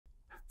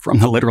From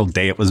the literal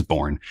day it was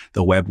born,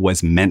 the web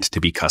was meant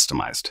to be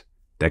customized.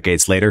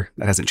 Decades later,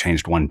 that hasn't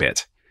changed one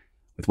bit.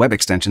 With web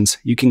extensions,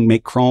 you can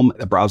make Chrome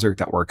a browser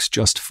that works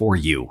just for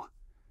you.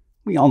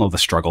 We all know the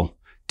struggle.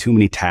 Too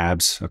many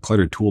tabs, a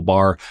cluttered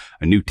toolbar,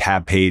 a new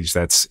tab page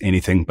that's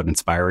anything but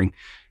inspiring.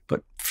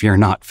 But fear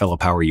not, fellow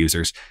power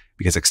users,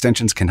 because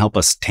extensions can help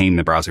us tame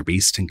the browser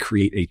beast and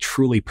create a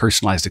truly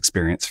personalized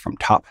experience from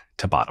top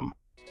to bottom.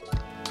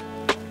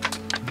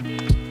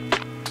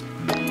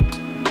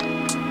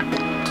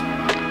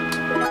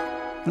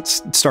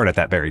 Let's start at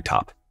that very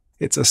top.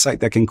 It's a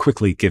site that can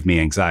quickly give me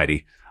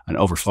anxiety, an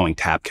overflowing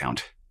tab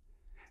count.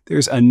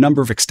 There's a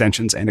number of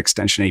extensions and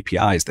extension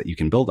APIs that you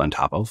can build on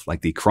top of,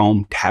 like the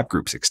Chrome Tab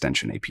Groups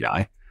extension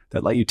API,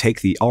 that let you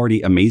take the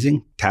already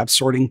amazing tab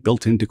sorting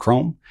built into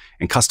Chrome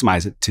and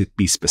customize it to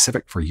be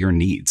specific for your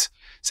needs,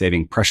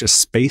 saving precious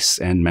space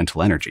and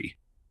mental energy.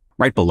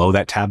 Right below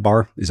that tab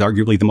bar is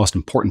arguably the most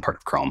important part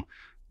of Chrome,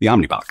 the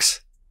Omnibox.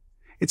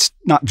 It's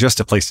not just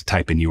a place to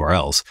type in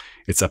URLs,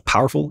 it's a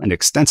powerful and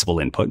extensible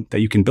input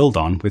that you can build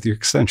on with your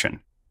extension.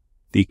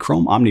 The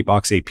Chrome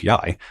Omnibox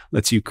API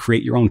lets you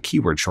create your own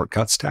keyword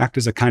shortcuts to act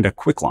as a kind of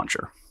quick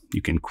launcher.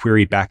 You can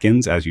query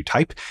backends as you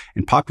type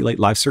and populate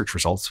live search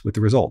results with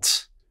the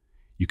results.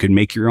 You could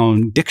make your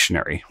own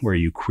dictionary where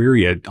you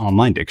query an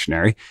online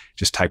dictionary,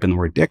 just type in the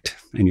word dict,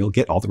 and you'll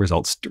get all the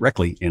results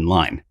directly in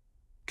line.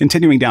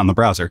 Continuing down the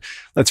browser,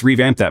 let's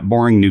revamp that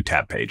boring new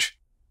tab page.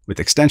 With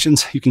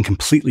extensions, you can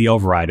completely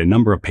override a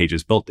number of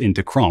pages built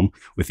into Chrome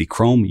with the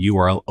Chrome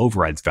URL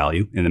overrides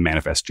value in the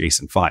manifest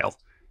JSON file.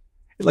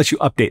 It lets you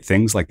update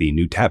things like the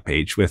new tab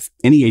page with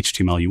any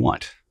HTML you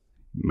want.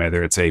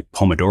 Whether it's a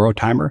Pomodoro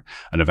timer,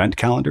 an event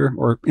calendar,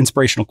 or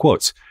inspirational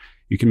quotes,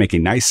 you can make a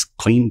nice,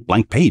 clean,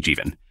 blank page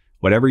even.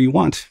 Whatever you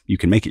want, you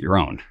can make it your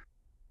own.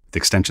 With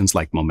extensions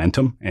like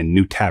Momentum and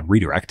New Tab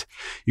Redirect,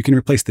 you can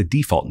replace the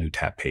default New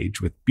Tab page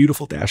with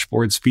beautiful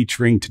dashboards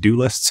featuring to-do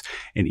lists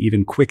and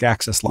even quick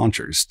access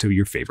launchers to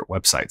your favorite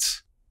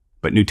websites.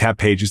 But New Tab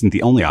page isn't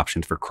the only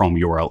option for Chrome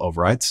URL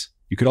overrides.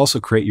 You could also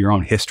create your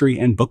own history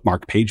and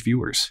bookmark page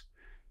viewers.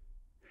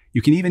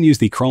 You can even use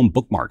the Chrome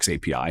Bookmarks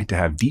API to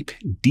have deep,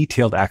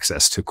 detailed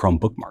access to Chrome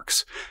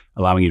bookmarks,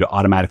 allowing you to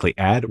automatically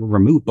add or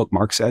remove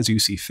bookmarks as you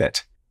see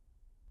fit.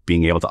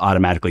 Being able to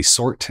automatically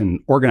sort and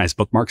organize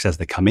bookmarks as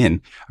they come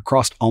in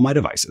across all my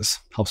devices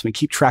helps me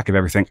keep track of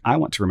everything I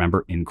want to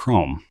remember in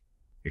Chrome.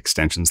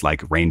 Extensions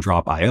like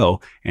Raindrop.io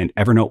and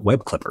Evernote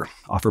Web Clipper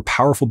offer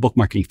powerful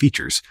bookmarking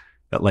features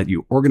that let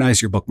you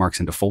organize your bookmarks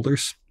into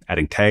folders,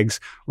 adding tags,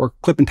 or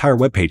clip entire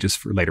web pages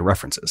for later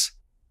references.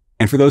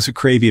 And for those who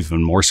crave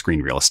even more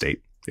screen real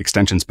estate,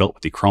 extensions built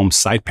with the Chrome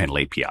Side Panel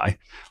API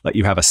let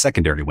you have a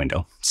secondary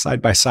window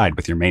side by side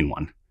with your main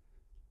one.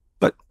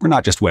 But we're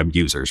not just web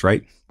users,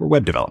 right? We're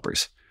web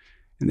developers.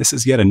 And this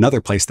is yet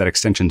another place that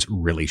extensions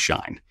really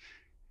shine.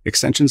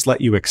 Extensions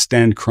let you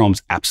extend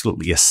Chrome's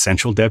absolutely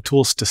essential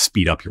DevTools to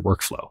speed up your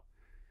workflow.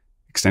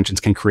 Extensions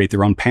can create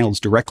their own panels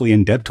directly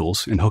in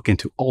DevTools and hook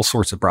into all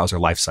sorts of browser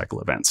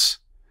lifecycle events.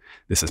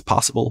 This is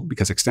possible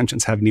because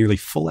extensions have nearly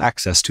full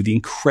access to the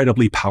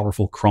incredibly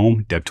powerful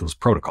Chrome DevTools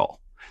protocol.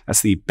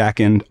 That's the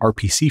backend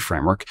RPC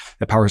framework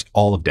that powers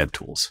all of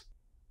DevTools.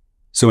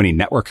 So any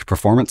network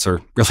performance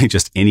or really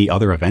just any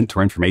other event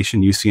or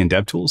information you see in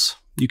DevTools,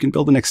 you can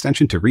build an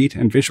extension to read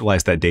and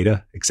visualize that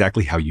data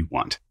exactly how you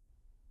want.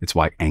 It's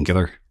why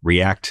Angular,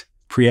 React,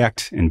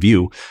 Preact, and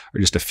Vue are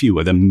just a few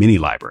of the many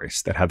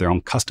libraries that have their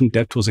own custom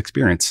DevTools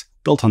experience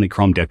built on the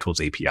Chrome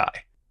DevTools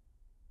API.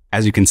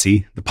 As you can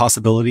see, the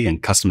possibility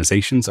and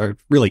customizations are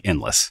really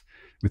endless.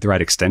 With the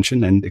right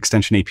extension and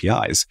extension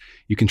APIs,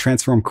 you can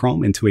transform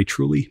Chrome into a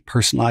truly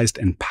personalized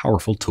and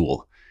powerful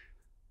tool.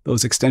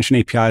 Those extension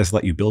APIs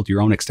let you build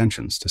your own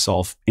extensions to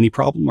solve any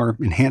problem or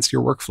enhance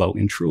your workflow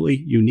in truly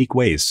unique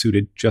ways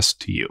suited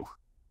just to you.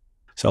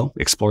 So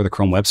explore the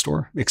Chrome Web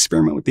Store,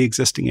 experiment with the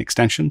existing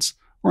extensions,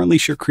 or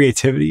unleash your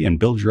creativity and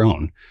build your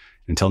own.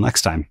 Until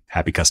next time,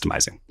 happy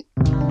customizing.